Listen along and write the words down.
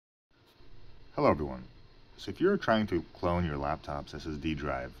Hello everyone. So if you're trying to clone your laptop's SSD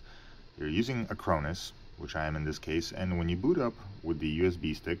drive, you're using Acronis, which I am in this case, and when you boot up with the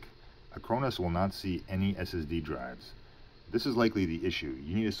USB stick, Acronis will not see any SSD drives. This is likely the issue.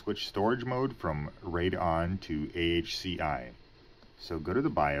 You need to switch storage mode from RAID on to AHCI. So go to the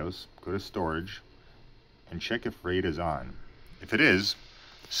BIOS, go to storage, and check if RAID is on. If it is,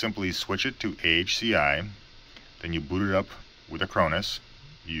 simply switch it to AHCI, then you boot it up with Acronis.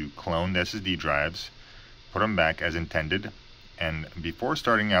 You clone the SSD drives, put them back as intended, and before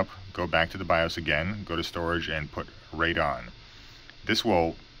starting up, go back to the BIOS again, go to storage and put RAID on. This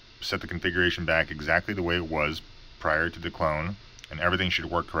will set the configuration back exactly the way it was prior to the clone, and everything should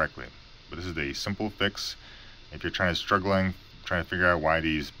work correctly. But this is a simple fix. If you're trying to figure out why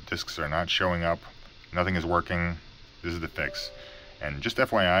these disks are not showing up, nothing is working, this is the fix. And just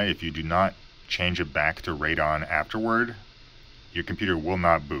FYI, if you do not change it back to RAID on afterward, your computer will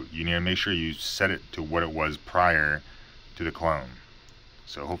not boot. You need to make sure you set it to what it was prior to the clone.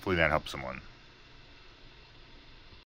 So hopefully that helps someone.